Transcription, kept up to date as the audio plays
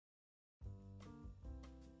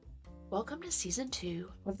Welcome to Season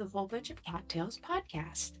 2 of the Whole Bunch of Cattails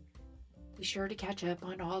podcast. Be sure to catch up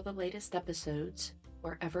on all the latest episodes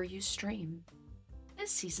wherever you stream.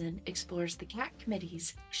 This season explores the Cat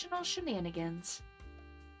Committee's fictional shenanigans,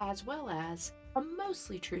 as well as a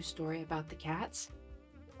mostly true story about the cats,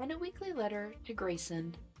 and a weekly letter to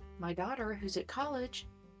Grayson, my daughter who's at college,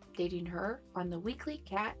 dating her on the weekly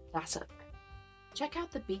cat gossip. Check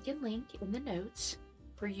out the beacon link in the notes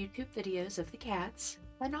for YouTube videos of the cats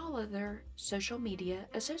and all other social media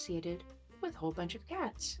associated with Whole Bunch of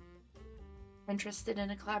Cats. Interested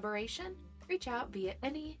in a collaboration? Reach out via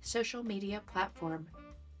any social media platform.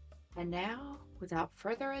 And now, without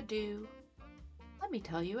further ado, let me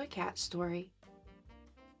tell you a cat story.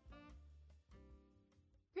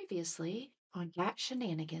 Previously on Cat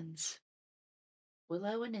Shenanigans,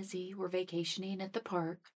 Willow and Izzy were vacationing at the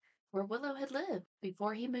park where Willow had lived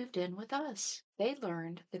before he moved in with us. They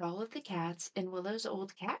learned that all of the cats in Willow's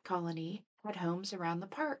old cat colony had homes around the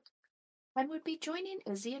park and would be joining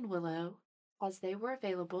Izzy and Willow as they were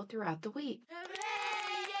available throughout the week.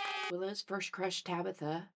 Willow's first crush,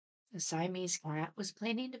 Tabitha, a Siamese cat, was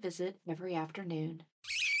planning to visit every afternoon.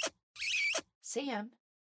 Sam,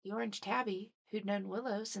 the orange tabby, who'd known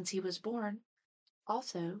Willow since he was born,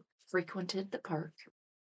 also frequented the park.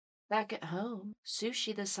 Back at home,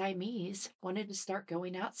 Sushi the Siamese wanted to start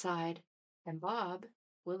going outside, and Bob,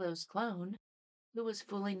 Willow's clone, who was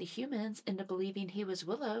fooling the humans into believing he was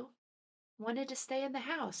Willow, wanted to stay in the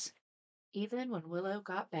house, even when Willow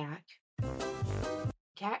got back. The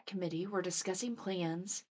Cat Committee were discussing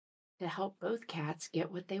plans to help both cats get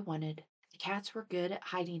what they wanted. The cats were good at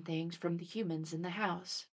hiding things from the humans in the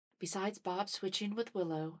house. Besides Bob switching with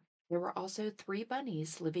Willow, there were also 3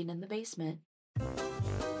 bunnies living in the basement.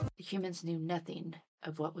 The humans knew nothing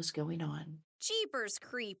of what was going on. Jeepers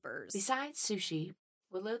creepers. Besides Sushi,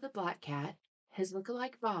 Willow the black cat, his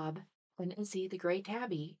look-alike Bob, and Izzy the gray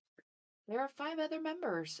tabby, there are 5 other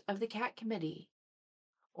members of the Cat Committee.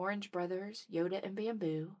 Orange brothers Yoda and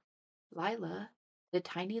Bamboo, Lila, the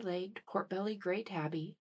tiny-legged pork-bellied gray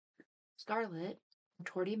tabby, Scarlet, the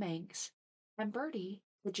torty Manx, and Birdie,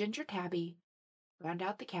 the ginger tabby, round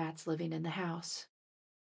out the cats living in the house.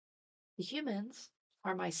 The humans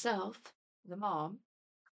are myself, the mom,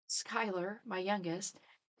 Skylar, my youngest,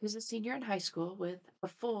 who's a senior in high school with a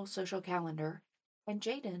full social calendar, and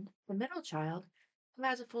Jaden, the middle child, who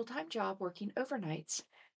has a full-time job working overnights,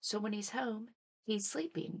 so when he's home, he's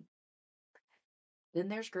sleeping. Then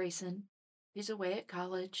there's Grayson, who's away at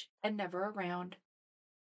college and never around.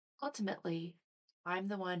 Ultimately, I'm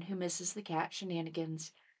the one who misses the cat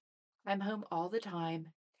shenanigans. I'm home all the time,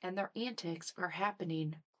 and their antics are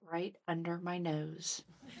happening right under my nose.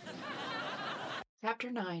 Chapter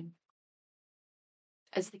 9.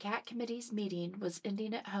 As the Cat Committee's meeting was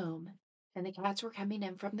ending at home, and the cats were coming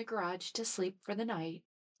in from the garage to sleep for the night,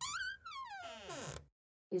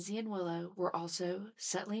 Izzy and Willow were also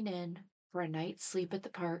settling in for a night's sleep at the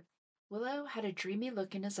park. Willow had a dreamy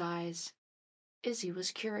look in his eyes. Izzy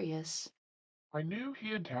was curious. I knew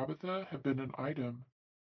he and Tabitha had been an item,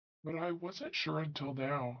 but I wasn't sure until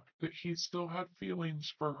now that he still had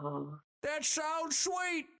feelings for her. That sounds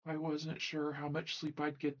sweet! I wasn't sure how much sleep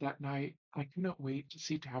I'd get that night. I couldn't wait to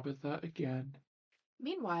see Tabitha again.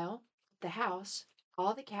 Meanwhile, at the house,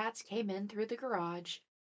 all the cats came in through the garage.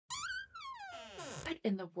 What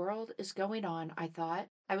in the world is going on? I thought.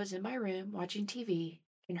 I was in my room watching TV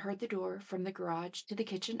and heard the door from the garage to the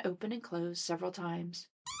kitchen open and close several times.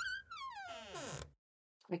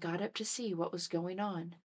 I got up to see what was going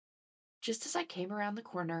on. Just as I came around the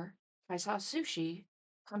corner, I saw Sushi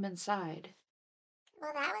come inside.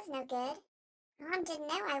 Well, that was no good. Mom didn't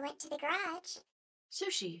know I went to the garage.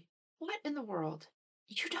 Sushi, what in the world?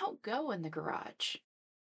 You don't go in the garage.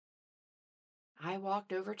 I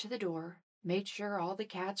walked over to the door, made sure all the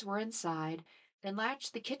cats were inside, and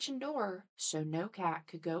latched the kitchen door so no cat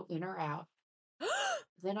could go in or out.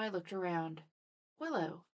 Then I looked around.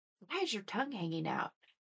 Willow, why is your tongue hanging out?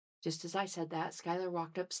 Just as I said that, Skylar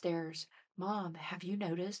walked upstairs. Mom, have you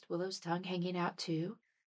noticed Willow's tongue hanging out too?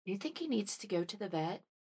 Do you think he needs to go to the vet?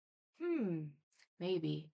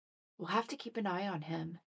 Maybe. We'll have to keep an eye on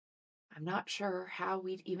him. I'm not sure how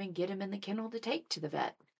we'd even get him in the kennel to take to the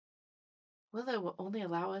vet. Willow will only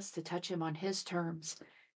allow us to touch him on his terms,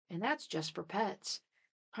 and that's just for pets.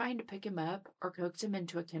 Trying to pick him up or coax him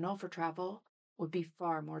into a kennel for travel would be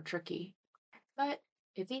far more tricky. But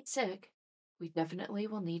if he's sick, we definitely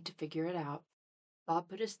will need to figure it out. Bob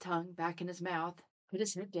put his tongue back in his mouth, put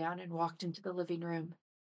his head down, and walked into the living room.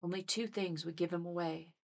 Only 2 things would give him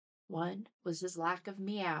away. One was his lack of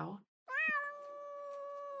meow.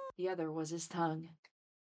 The other was his tongue.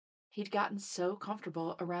 He'd gotten so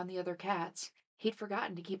comfortable around the other cats, he'd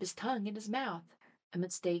forgotten to keep his tongue in his mouth, a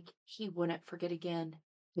mistake he wouldn't forget again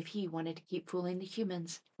if he wanted to keep fooling the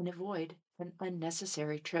humans and avoid an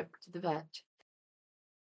unnecessary trip to the vet.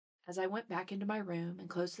 As I went back into my room and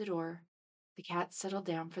closed the door, the cats settled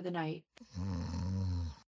down for the night.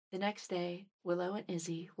 The next day, Willow and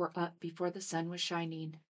Izzy were up before the sun was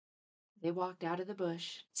shining. They walked out of the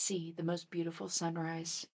bush to see the most beautiful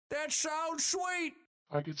sunrise. That sounds sweet.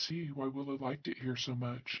 I could see why Willow liked it here so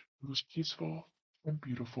much. It was peaceful and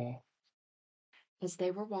beautiful. As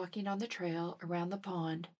they were walking on the trail around the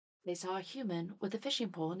pond, they saw a human with a fishing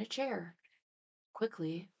pole and a chair.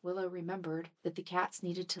 Quickly, Willow remembered that the cats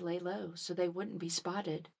needed to lay low so they wouldn't be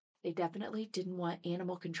spotted. They definitely didn't want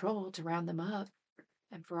animal control to round them up,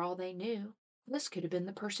 and for all they knew, this could have been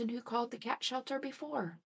the person who called the cat shelter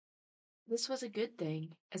before. This was a good thing,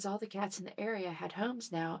 as all the cats in the area had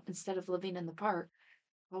homes now instead of living in the park.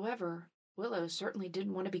 However, Willow certainly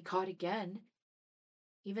didn't want to be caught again.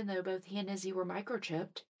 Even though both he and Izzy were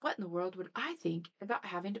microchipped, what in the world would I think about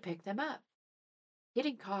having to pick them up?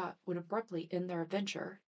 Getting caught would abruptly end their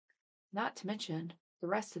adventure, not to mention the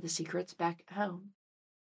rest of the secrets back at home.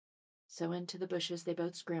 So into the bushes they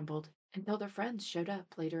both scrambled until their friends showed up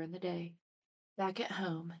later in the day. Back at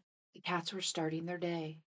home, the cats were starting their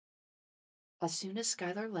day. As soon as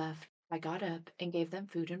Skylar left, I got up and gave them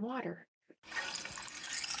food and water,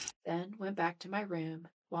 then went back to my room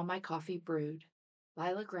while my coffee brewed.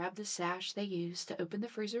 Lila grabbed the sash they used to open the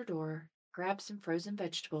freezer door, grabbed some frozen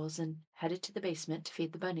vegetables, and headed to the basement to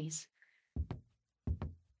feed the bunnies.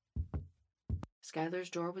 Skylar's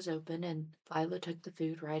door was open, and Lila took the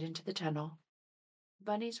food right into the tunnel. The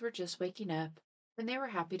bunnies were just waking up, and they were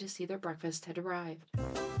happy to see their breakfast had arrived.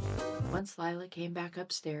 Once Lila came back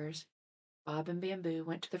upstairs, Bob and Bamboo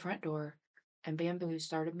went to the front door, and Bamboo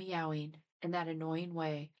started meowing in that annoying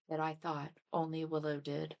way that I thought only Willow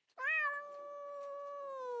did.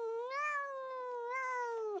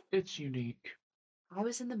 It's unique. I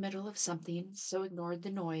was in the middle of something, so ignored the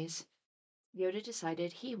noise. Yoda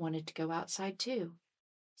decided he wanted to go outside too,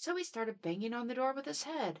 so he started banging on the door with his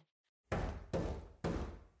head.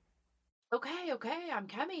 Okay, okay, I'm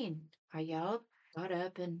coming, I yelled, got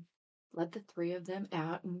up and led the three of them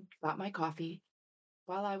out and got my coffee.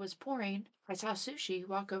 While I was pouring, I saw Sushi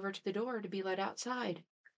walk over to the door to be let outside.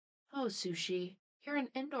 Oh, Sushi, you're an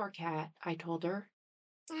indoor cat, I told her.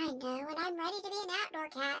 I know, and I'm ready to be an outdoor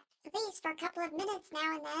cat, at least for a couple of minutes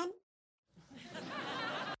now and then.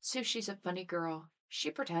 Sushi's a funny girl.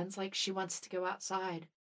 She pretends like she wants to go outside,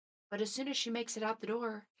 but as soon as she makes it out the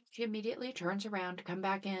door, she immediately turns around to come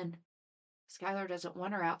back in. Skylar doesn't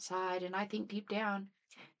want her outside, and I think deep down,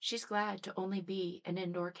 she's glad to only be an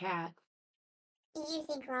indoor cat. You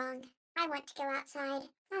think wrong. I want to go outside.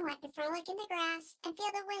 I want to frolic in the grass and feel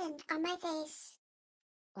the wind on my face.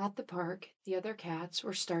 At the park, the other cats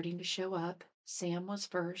were starting to show up. Sam was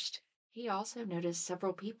first. He also noticed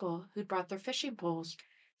several people who'd brought their fishing poles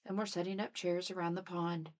and were setting up chairs around the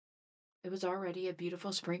pond. It was already a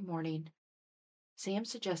beautiful spring morning. Sam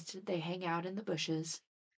suggested they hang out in the bushes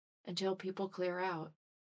until people clear out.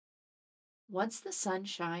 Once the sun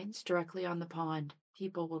shines directly on the pond,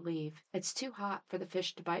 people will leave. It's too hot for the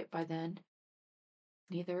fish to bite by then.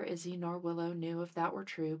 Neither Izzy nor Willow knew if that were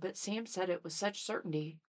true, but Sam said it with such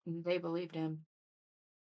certainty, and they believed him.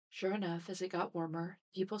 Sure enough, as it got warmer,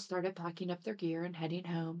 people started packing up their gear and heading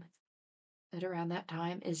home. At around that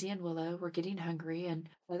time, Izzy and Willow were getting hungry, and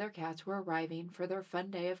other cats were arriving for their fun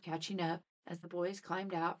day of catching up. As the boys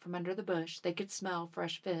climbed out from under the bush, they could smell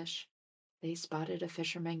fresh fish. They spotted a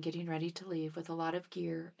fisherman getting ready to leave with a lot of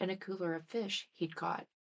gear and a cooler of fish he'd caught.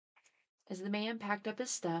 As the man packed up his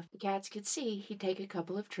stuff, the cats could see he'd take a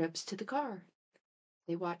couple of trips to the car.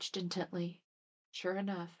 They watched intently. Sure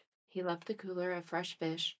enough, he left the cooler of fresh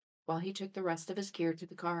fish while he took the rest of his gear to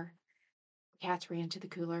the car. The cats ran to the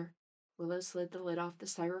cooler. Willow slid the lid off the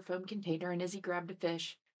styrofoam container, and Izzy grabbed a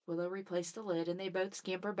fish. Willow replaced the lid, and they both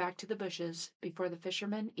scampered back to the bushes before the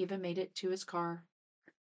fisherman even made it to his car.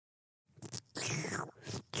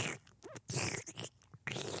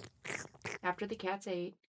 After the cats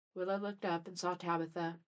ate, Willow looked up and saw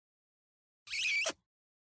Tabitha.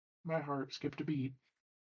 My heart skipped a beat.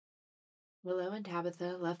 Willow and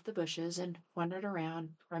Tabitha left the bushes and wandered around,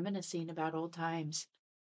 reminiscing about old times.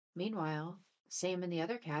 Meanwhile, Sam and the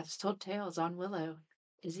other cats told tales on Willow.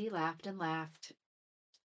 Izzy laughed and laughed.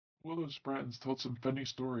 Willow's friends told some funny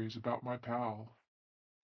stories about my pal.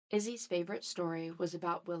 Izzy's favorite story was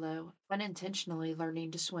about Willow unintentionally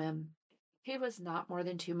learning to swim. He was not more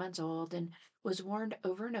than 2 months old and was warned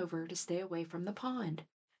over and over to stay away from the pond.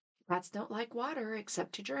 Cats don't like water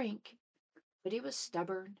except to drink. But he was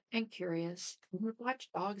stubborn and curious and would watch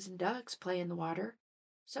dogs and ducks play in the water.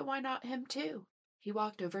 So why not him too? He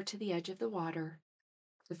walked over to the edge of the water.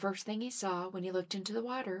 The first thing he saw when he looked into the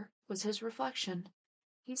water was his reflection.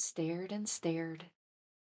 He stared and stared.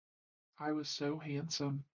 I was so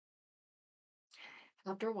handsome.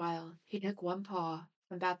 After a while, he took one paw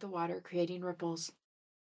and bat the water, creating ripples.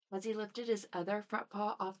 As he lifted his other front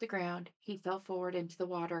paw off the ground, he fell forward into the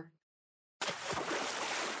water.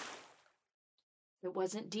 It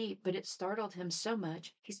wasn't deep, but it startled him so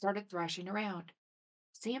much he started thrashing around.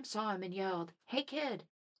 Sam saw him and yelled, "Hey, kid,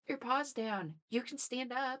 put your paws down. You can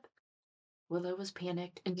stand up." Willow was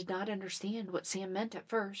panicked and did not understand what Sam meant at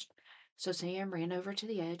first, so Sam ran over to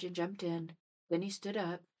the edge and jumped in. Then he stood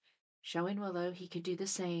up, showing Willow he could do the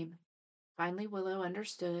same. Finally, Willow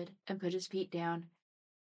understood and put his feet down.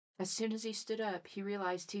 As soon as he stood up, he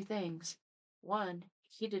realized two things. One,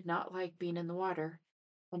 he did not like being in the water,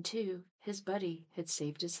 and two, his buddy had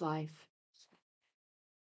saved his life.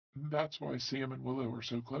 That's why Sam and Willow are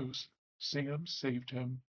so close. Sam saved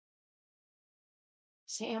him.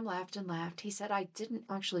 Sam laughed and laughed. He said, "I didn't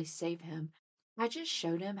actually save him. I just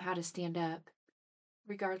showed him how to stand up."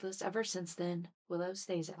 Regardless, ever since then, Willow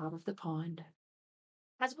stays out of the pond.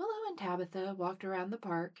 As Willow and Tabitha walked around the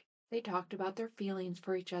park, they talked about their feelings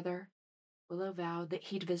for each other. Willow vowed that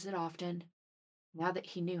he'd visit often. Now that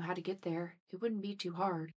he knew how to get there, it wouldn't be too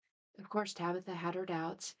hard. Of course, Tabitha had her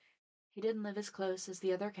doubts. He didn't live as close as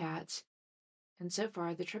the other cats, and so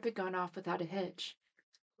far the trip had gone off without a hitch.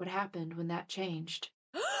 What happened when that changed?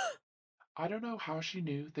 I don't know how she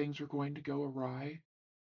knew things were going to go awry,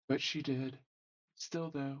 but she did. Still,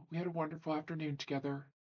 though, we had a wonderful afternoon together,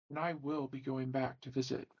 and I will be going back to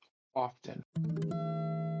visit often.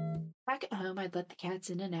 Back at home, I'd let the cats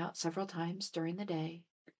in and out several times during the day,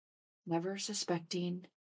 never suspecting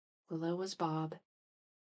Willow was Bob.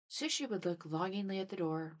 Sushi would look longingly at the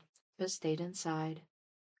door, but stayed inside.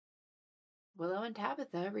 Willow and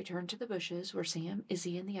Tabitha returned to the bushes where Sam,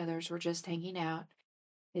 Izzy, and the others were just hanging out.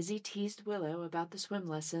 Izzy teased Willow about the swim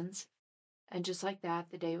lessons, and just like that,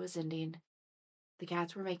 the day was ending. The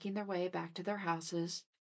cats were making their way back to their houses.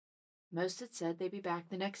 Most had said they'd be back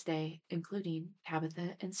the next day, including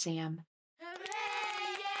Tabitha and Sam.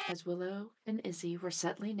 As Willow and Izzy were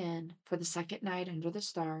settling in for the second night under the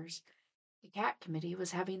stars, the cat committee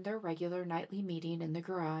was having their regular nightly meeting in the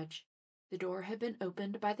garage. The door had been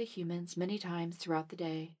opened by the humans many times throughout the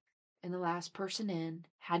day, and the last person in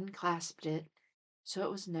hadn't clasped it, so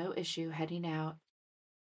it was no issue heading out.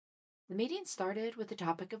 The meeting started with the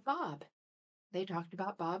topic of Bob. They talked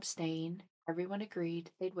about Bob staying. Everyone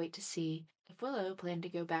agreed they'd wait to see if Willow planned to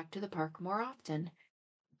go back to the park more often.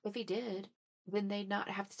 If he did, then they'd not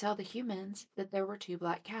have to tell the humans that there were two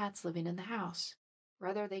black cats living in the house.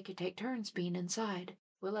 Rather, they could take turns being inside.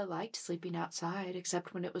 Willow liked sleeping outside,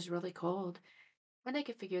 except when it was really cold, and they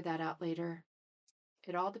could figure that out later.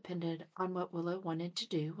 It all depended on what Willow wanted to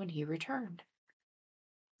do when he returned.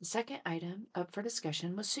 The second item up for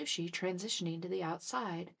discussion was Sushi transitioning to the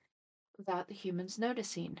outside without the humans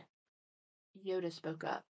noticing. Yoda spoke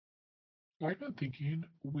up. I've been thinking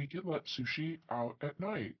we could let Sushi out at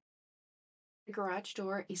night. The garage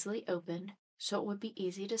door easily opened, so it would be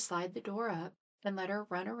easy to slide the door up and let her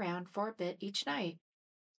run around for a bit each night.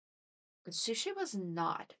 But Sushi was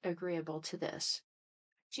not agreeable to this.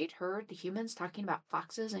 She'd heard the humans talking about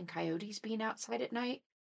foxes and coyotes being outside at night.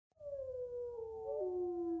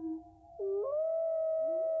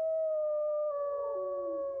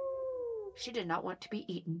 She did not want to be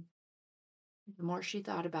eaten. The more she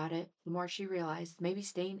thought about it, the more she realized maybe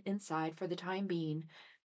staying inside for the time being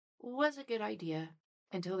was a good idea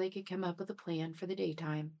until they could come up with a plan for the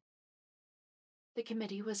daytime. The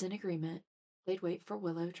committee was in agreement. They'd wait for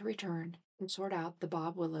Willow to return and sort out the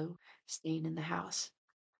Bob Willow staying in the house.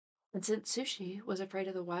 And since Sushi was afraid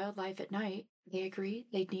of the wildlife at night, they agreed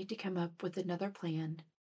they'd need to come up with another plan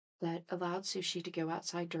that allowed Sushi to go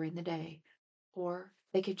outside during the day, or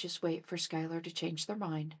they could just wait for Skylar to change their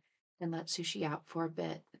mind and let Sushi out for a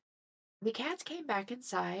bit. The cats came back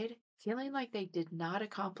inside, feeling like they did not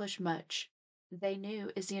accomplish much. They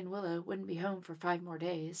knew Izzy and Willow wouldn't be home for 5 more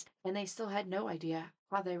days, and they still had no idea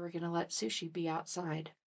how they were going to let Sushi be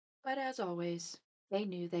outside. But as always, they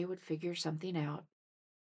knew they would figure something out.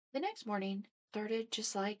 The next morning started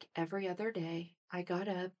just like every other day. I got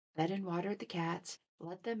up, fed and watered the cats,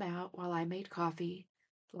 let them out while I made coffee.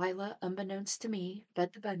 Lila, unbeknownst to me,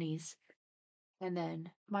 fed the bunnies, and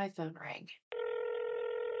then my phone rang.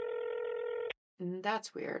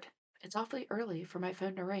 That's weird. It's awfully early for my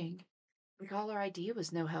phone to ring. The caller ID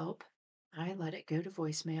was no help. I let it go to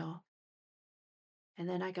voicemail. And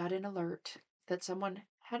then I got an alert that someone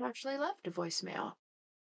had actually left a voicemail.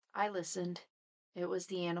 I listened. It was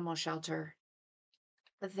the animal shelter.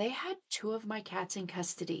 But they had two of my cats in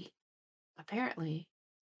custody. Apparently,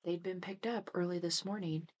 they'd been picked up early this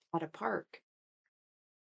morning at a park.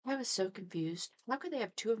 I was so confused. How could they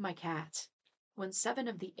have two of my cats when 7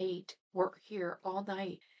 of the 8 were here all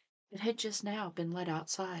night and had just now been let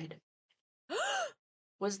outside?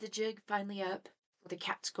 Was the jig finally up? Were the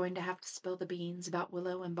cats going to have to spill the beans about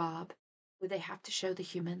Willow and Bob? Would they have to show the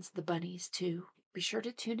humans the bunnies too? Be sure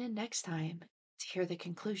to tune in next time to hear the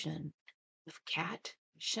conclusion of Cat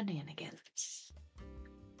Shenanigans.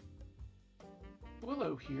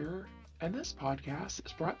 Willow here, and this podcast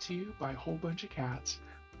is brought to you by a whole bunch of cats,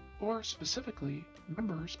 or specifically,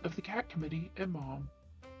 members of the Cat Committee and Mom.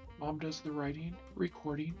 Mom does the writing,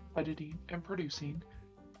 recording, editing, and producing.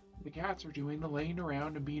 The cats are doing the laying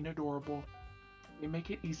around and being adorable. They make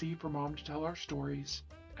it easy for Mom to tell our stories,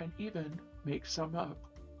 and even make some up.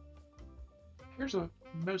 Here's a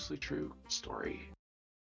mostly true story.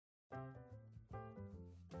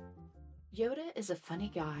 Yoda is a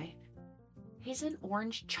funny guy. He's an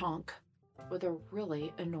orange chunk with a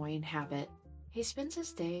really annoying habit. He spends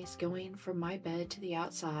his days going from my bed to the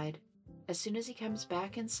outside. As soon as he comes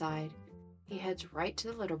back inside, he heads right to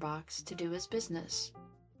the litter box to do his business.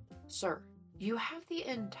 Sir, you have the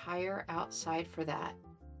entire outside for that.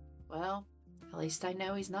 Well, at least I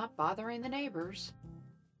know he's not bothering the neighbors.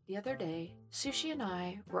 The other day, Sushi and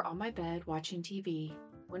I were on my bed watching TV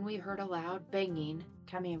when we heard a loud banging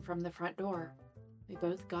coming from the front door. We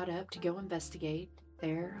both got up to go investigate.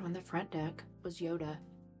 There, on the front deck, was Yoda,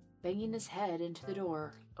 banging his head into the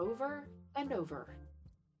door over and over.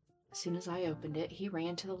 As soon as I opened it, he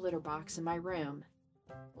ran to the litter box in my room.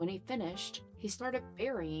 When he finished, he started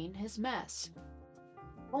burying his mess.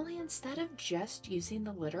 Only instead of just using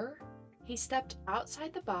the litter, he stepped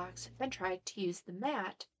outside the box and tried to use the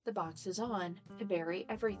mat the box is on to bury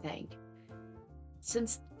everything.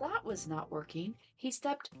 Since that was not working, he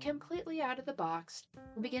stepped completely out of the box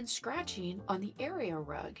and began scratching on the area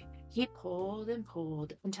rug. He pulled and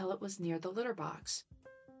pulled until it was near the litter box.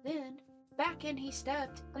 Then, back in he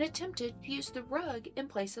stepped and attempted to use the rug in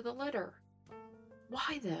place of the litter.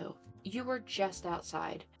 Why, though? You were just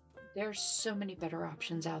outside. There's so many better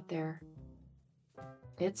options out there.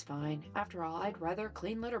 It's fine. After all, I'd rather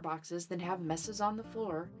clean litter boxes than have messes on the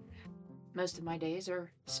floor. Most of my days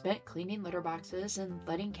are spent cleaning litter boxes and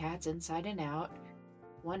letting cats inside and out.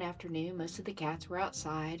 One afternoon, most of the cats were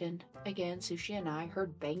outside, and again, Sushi and I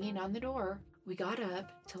heard banging on the door. We got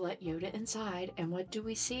up to let Yoda inside, and what do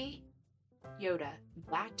we see? Yoda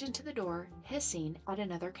backed into the door, hissing at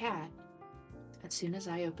another cat. As soon as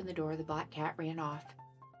I opened the door, the black cat ran off.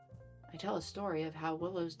 I tell a story of how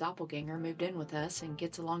Willow's doppelganger moved in with us and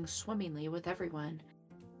gets along swimmingly with everyone.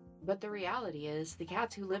 But the reality is, the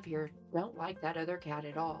cats who live here don't like that other cat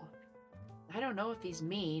at all. I don't know if he's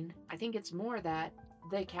mean. I think it's more that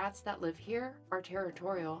the cats that live here are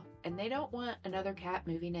territorial, and they don't want another cat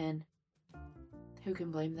moving in. Who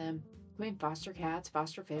can blame them? Between foster cats,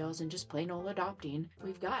 foster fails, and just plain old adopting,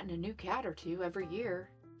 we've gotten a new cat or two every year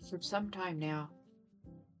for some time now.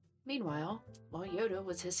 Meanwhile, while Yoda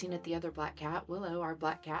was hissing at the other black cat, Willow, our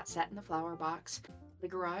black cat, sat in the flower box. The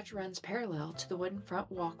garage runs parallel to the wooden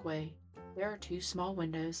front walkway. There are 2 small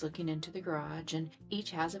windows looking into the garage, and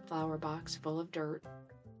each has a flower box full of dirt.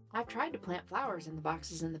 I've tried to plant flowers in the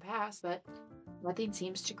boxes in the past, but nothing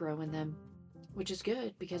seems to grow in them, which is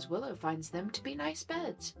good because Willow finds them to be nice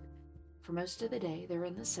beds. For most of the day, they're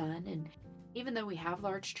in the sun, and even though we have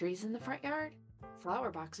large trees in the front yard,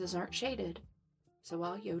 flower boxes aren't shaded. So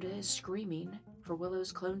while Yoda is screaming for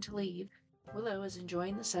Willow's clone to leave, Willow is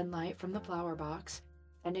enjoying the sunlight from the flower box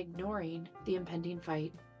and ignoring the impending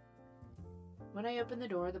fight. When I opened the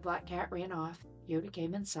door, the black cat ran off. Yoda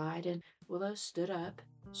came inside, and Willow stood up,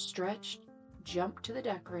 stretched, jumped to the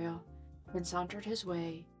deck rail, and sauntered his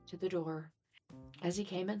way to the door. As he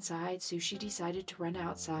came inside, Sushi decided to run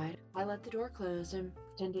outside. I let the door close and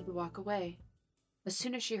pretended to walk away. As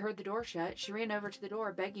soon as she heard the door shut, she ran over to the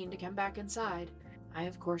door, begging to come back inside. I,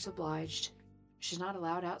 of course, obliged. She's not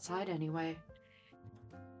allowed outside anyway.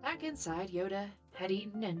 Back inside, Yoda had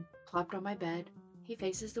eaten and plopped on my bed. He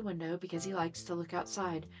faces the window because he likes to look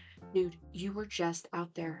outside. Dude, you were just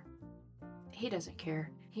out there. He doesn't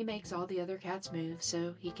care. He makes all the other cats move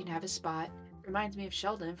so he can have his spot. Reminds me of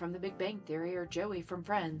Sheldon from The Big Bang Theory or Joey from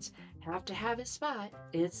Friends. Have to have his spot.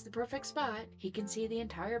 It's the perfect spot. He can see the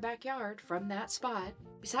entire backyard from that spot.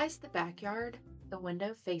 Besides the backyard, the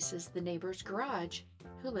window faces the neighbor's garage,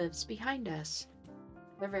 who lives behind us.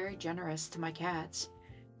 They're very generous to my cats.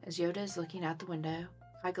 As Yoda is looking out the window,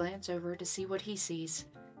 I glance over to see what he sees.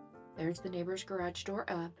 There's the neighbor's garage door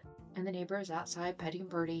up, and the neighbor is outside petting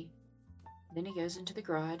Birdie. Then he goes into the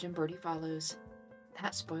garage and Birdie follows.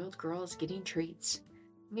 That spoiled girl is getting treats.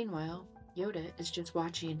 Meanwhile, Yoda is just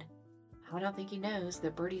watching. I don't think he knows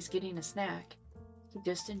that Birdie's getting a snack. He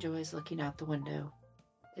just enjoys looking out the window.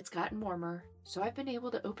 It's gotten warmer, so I've been able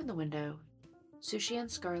to open the window. Sushi and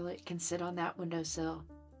Scarlet can sit on that windowsill.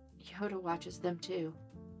 Yoda watches them too,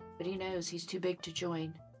 but he knows he's too big to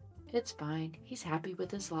join. It's fine. He's happy with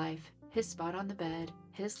his life. His spot on the bed,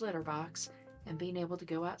 his litter box, and being able to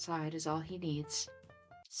go outside is all he needs.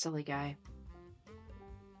 Silly guy.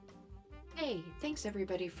 Hey, thanks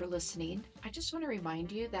everybody for listening. I just want to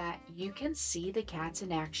remind you that you can see the cats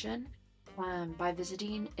in action by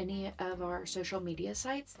visiting any of our social media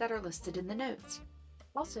sites that are listed in the notes.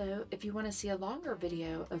 Also, if you want to see a longer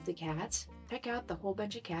video of the cats, check out the Whole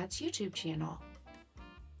Bunch of Cats YouTube channel.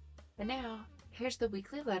 And now, here's the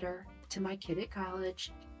weekly letter to my kid at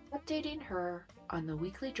college, updating her on the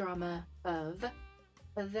weekly drama of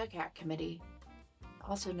the Cat Committee,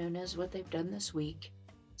 also known as what they've done this week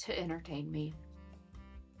to entertain me.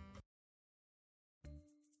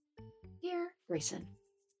 Dear Grayson,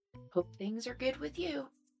 hope things are good with you.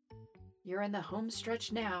 You're in the home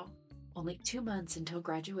stretch now, only 2 months until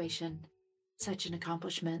graduation. Such an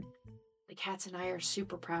accomplishment. The cats and I are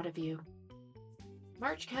super proud of you.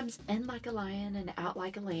 March comes in like a lion and out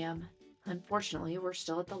like a lamb. Unfortunately, we're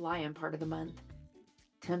still at the lion part of the month.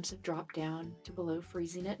 Temps have dropped down to below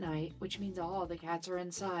freezing at night, which means all the cats are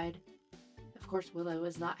inside. Of course, Willow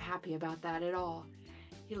is not happy about that at all.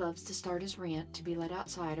 He loves to start his rant to be let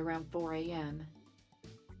outside around 4 a.m.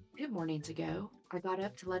 2 mornings ago, I got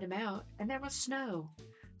up to let him out, and there was snow.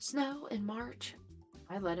 Snow in March.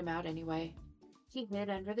 I let him out anyway. He hid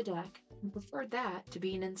under the deck and preferred that to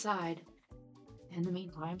being inside. In the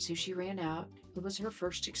meantime, Sushi ran out. It was her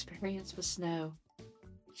first experience with snow.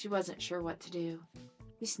 She wasn't sure what to do.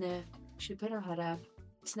 She sniffed. She put her head up.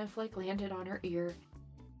 A snowflake landed on her ear.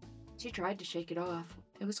 She tried to shake it off.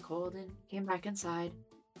 It was cold and came back inside.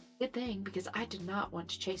 Good thing, because I did not want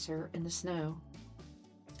to chase her in the snow.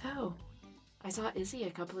 Oh, I saw Izzy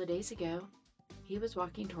a couple of days ago. He was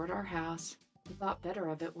walking toward our house. He thought better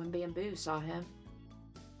of it when Bamboo saw him.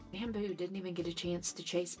 Bamboo didn't even get a chance to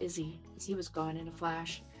chase Izzy, as he was gone in a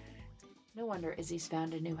flash. No wonder Izzy's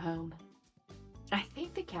found a new home. I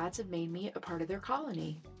think the cats have made me a part of their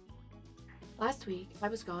colony. Last week, I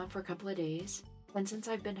was gone for a couple of days, and since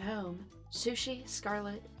I've been home, Sushi,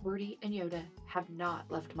 Scarlet, Birdie, and Yoda have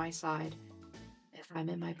not left my side. If I'm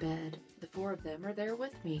in my bed, the 4 of them are there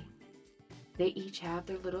with me. They each have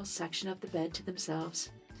their little section of the bed to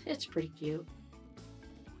themselves. It's pretty cute.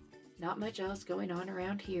 Not much else going on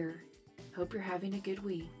around here. Hope you're having a good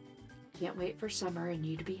week. Can't wait for summer and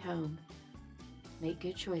you to be home. Make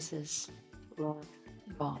good choices. Love,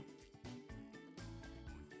 Mom.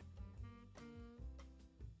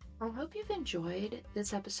 I hope you've enjoyed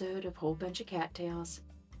this episode of Whole Bunch of Cat Tales.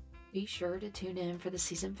 Be sure to tune in for the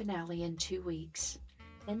season finale in 2 weeks.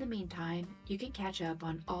 In the meantime, you can catch up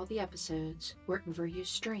on all the episodes wherever you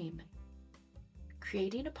stream.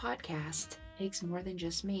 Creating a podcast takes more than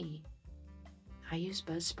just me. I use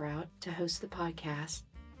Buzzsprout to host the podcast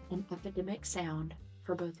and Epidemic Sound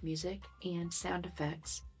for both music and sound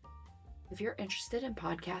effects. If you're interested in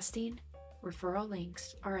podcasting, referral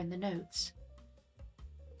links are in the notes.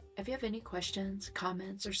 If you have any questions,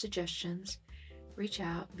 comments, or suggestions, reach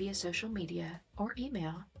out via social media or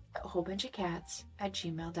email at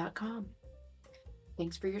wholebunchofcats@gmail.com.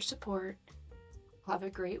 Thanks for your support. Have a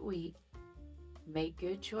great week. Make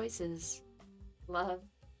good choices. Love,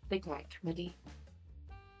 the Cat Committee.